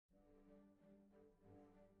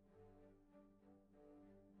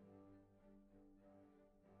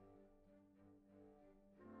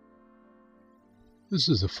This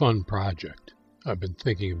is a fun project I've been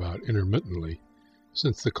thinking about intermittently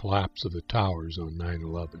since the collapse of the towers on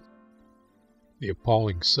 9/11. The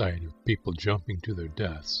appalling sight of people jumping to their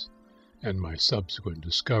deaths and my subsequent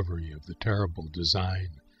discovery of the terrible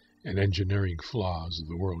design and engineering flaws of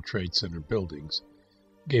the World Trade Center buildings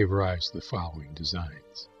gave rise to the following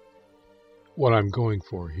designs. What I'm going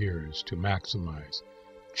for here is to maximize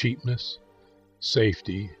cheapness,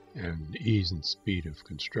 safety, and ease and speed of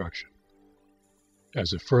construction.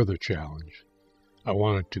 As a further challenge, I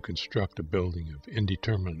wanted to construct a building of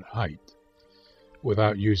indeterminate height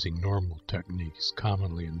without using normal techniques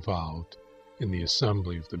commonly involved in the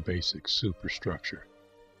assembly of the basic superstructure.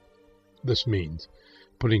 This means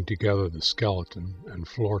putting together the skeleton and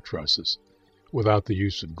floor trusses without the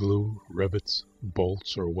use of glue, rivets,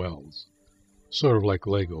 bolts, or welds, sort of like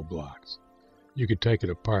Lego blocks. You could take it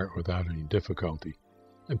apart without any difficulty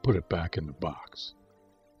and put it back in the box.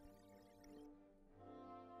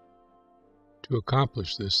 To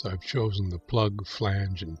accomplish this, I've chosen the plug,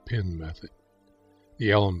 flange, and pin method, the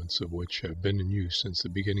elements of which have been in use since the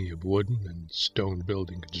beginning of wooden and stone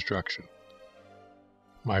building construction.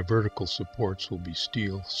 My vertical supports will be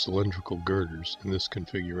steel cylindrical girders in this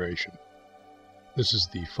configuration. This is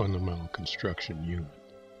the fundamental construction unit.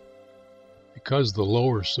 Because the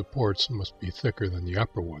lower supports must be thicker than the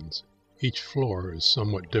upper ones, each floor is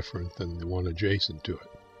somewhat different than the one adjacent to it.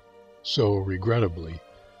 So, regrettably,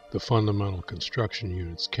 the fundamental construction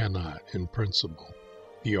units cannot, in principle,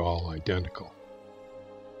 be all identical.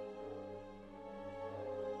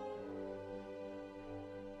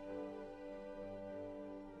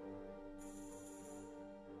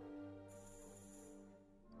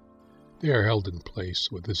 They are held in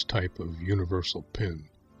place with this type of universal pin.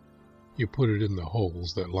 You put it in the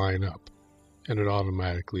holes that line up, and it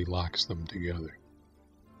automatically locks them together.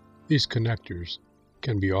 These connectors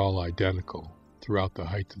can be all identical throughout the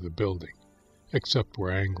height of the building, except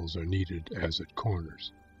where angles are needed as at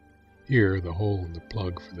corners. Here, the hole in the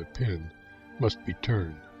plug for the pin must be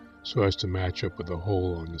turned so as to match up with the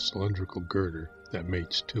hole on the cylindrical girder that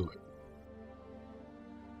mates to it.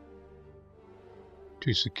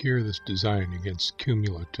 To secure this design against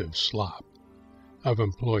cumulative slop, I've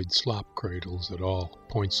employed slop cradles at all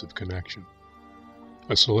points of connection.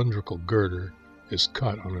 A cylindrical girder is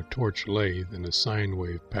cut on a torch lathe in a sine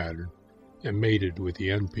wave pattern and mated with the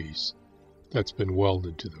end piece that's been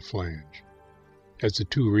welded to the flange. As the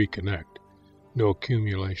two reconnect, no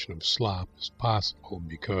accumulation of slop is possible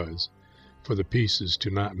because, for the pieces to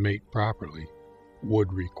not mate properly,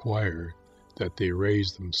 would require that they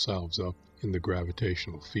raise themselves up in the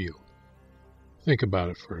gravitational field. Think about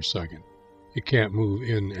it for a second. It can't move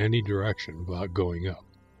in any direction without going up,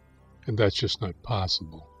 and that's just not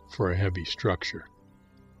possible for a heavy structure.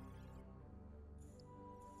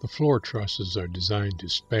 The floor trusses are designed to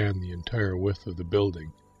span the entire width of the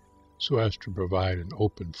building so as to provide an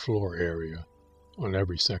open floor area on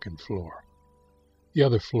every second floor. The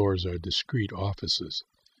other floors are discrete offices,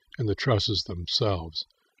 and the trusses themselves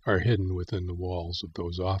are hidden within the walls of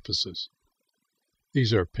those offices.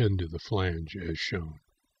 These are pinned to the flange as shown.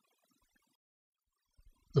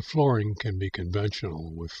 The flooring can be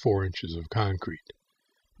conventional with 4 inches of concrete,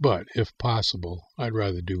 but if possible, I'd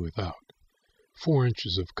rather do without. 4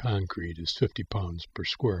 inches of concrete is 50 pounds per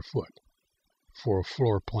square foot. For a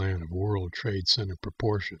floor plan of World Trade Center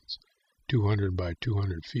proportions, 200 by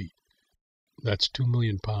 200 feet, that's 2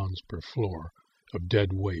 million pounds per floor of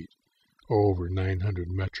dead weight, or over 900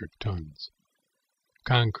 metric tons.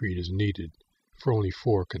 Concrete is needed for only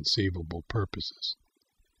 4 conceivable purposes.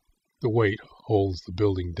 The weight holds the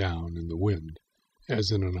building down in the wind, as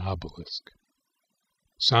in an obelisk.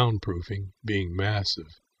 Soundproofing being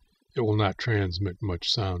massive, it will not transmit much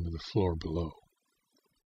sound to the floor below.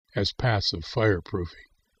 As passive fireproofing,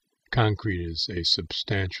 concrete is a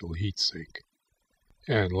substantial heat sink.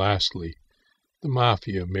 And lastly, the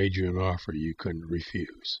Mafia made you an offer you couldn't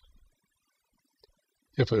refuse.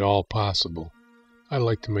 If at all possible, I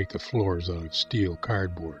like to make the floors out of steel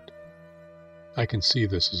cardboard. I can see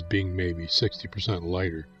this as being maybe 60%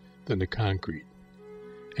 lighter than the concrete,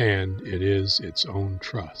 and it is its own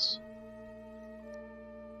truss.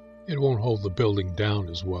 It won't hold the building down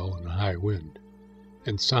as well in a high wind,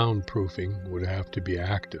 and soundproofing would have to be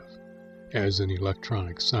active, as in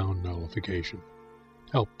electronic sound nullification,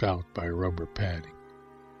 helped out by rubber padding.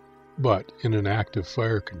 But in an active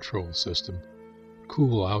fire control system,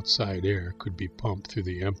 cool outside air could be pumped through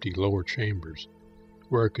the empty lower chambers,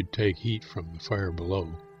 where it could take heat from the fire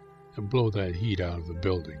below and blow that heat out of the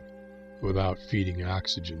building without feeding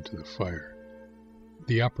oxygen to the fire.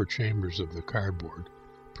 The upper chambers of the cardboard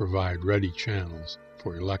provide ready channels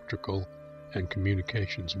for electrical and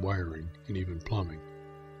communications wiring and even plumbing.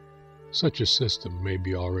 Such a system may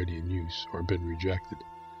be already in use or been rejected.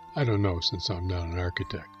 I don't know since I'm not an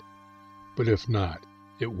architect. But if not,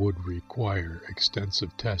 it would require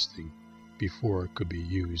extensive testing before it could be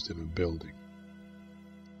used in a building.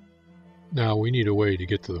 Now we need a way to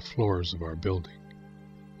get to the floors of our building.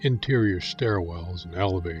 Interior stairwells and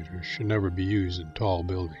elevators should never be used in tall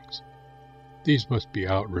buildings. These must be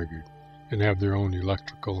outriggered and have their own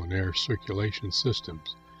electrical and air circulation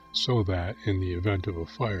systems so that, in the event of a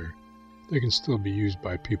fire, they can still be used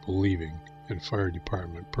by people leaving and fire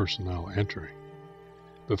department personnel entering.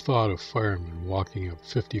 The thought of firemen walking up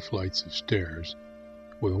 50 flights of stairs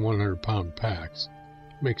with 100-pound packs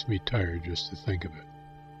makes me tired just to think of it.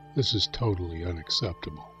 This is totally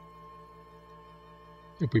unacceptable.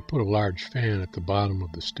 If we put a large fan at the bottom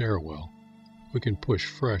of the stairwell, we can push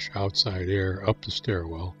fresh outside air up the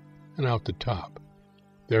stairwell and out the top,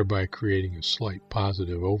 thereby creating a slight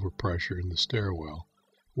positive overpressure in the stairwell,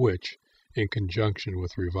 which, in conjunction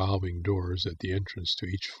with revolving doors at the entrance to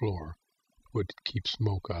each floor, would keep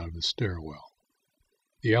smoke out of the stairwell.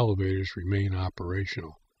 The elevators remain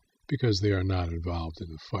operational because they are not involved in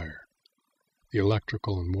the fire. The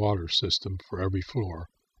electrical and water system for every floor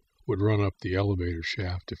would run up the elevator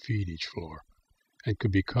shaft to feed each floor, and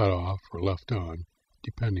could be cut off or left on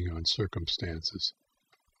depending on circumstances.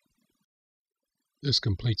 This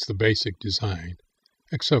completes the basic design,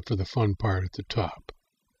 except for the fun part at the top.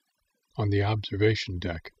 On the observation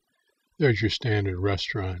deck, there's your standard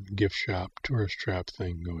restaurant, gift shop, tourist trap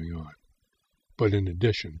thing going on. But in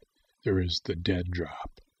addition, there is the dead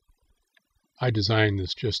drop. I designed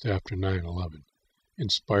this just after 9/11,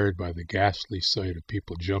 inspired by the ghastly sight of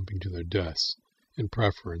people jumping to their deaths in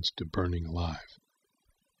preference to burning alive.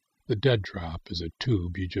 The dead drop is a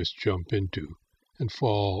tube you just jump into and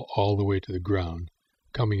fall all the way to the ground,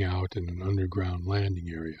 coming out in an underground landing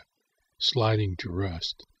area, sliding to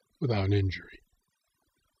rest without injury.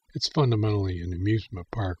 It's fundamentally an amusement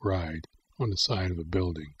park ride on the side of a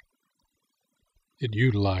building. It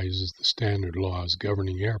utilizes the standard laws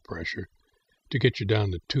governing air pressure to get you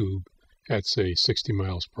down the tube at, say, 60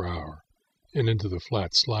 miles per hour and into the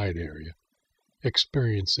flat slide area,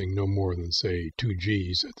 experiencing no more than, say, 2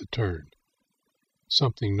 Gs at the turn,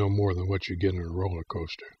 something no more than what you get in a roller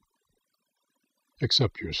coaster,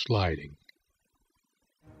 except you're sliding.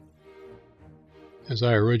 As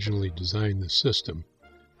I originally designed the system,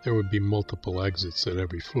 there would be multiple exits at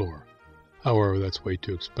every floor. However, that's way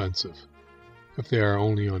too expensive. If they are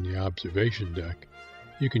only on the observation deck,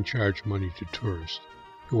 you can charge money to tourists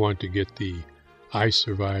who want to get the "I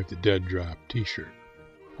Survived the Dead Drop" t-shirt,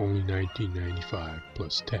 only $19.95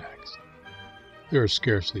 plus tax. There is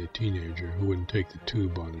scarcely a teenager who wouldn't take the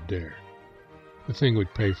tube on a dare. The thing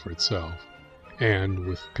would pay for itself, and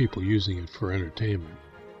with people using it for entertainment,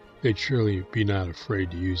 they'd surely be not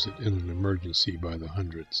afraid to use it in an emergency by the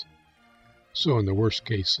hundreds. So in the worst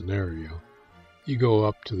case scenario, you go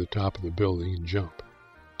up to the top of the building and jump,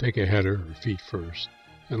 take a header or feet first,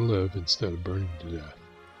 and live instead of burning to death.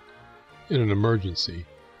 In an emergency,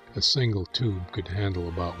 a single tube could handle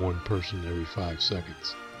about one person every 5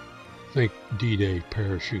 seconds. Think D-Day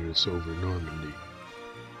parachutists over Normandy.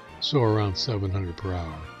 So around 700 per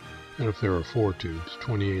hour, and if there are 4 tubes,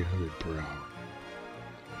 2,800 per hour.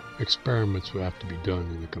 Experiments would have to be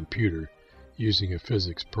done in a computer using a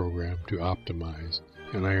physics program to optimize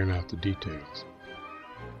and iron out the details.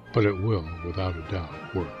 But it will, without a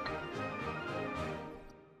doubt, work.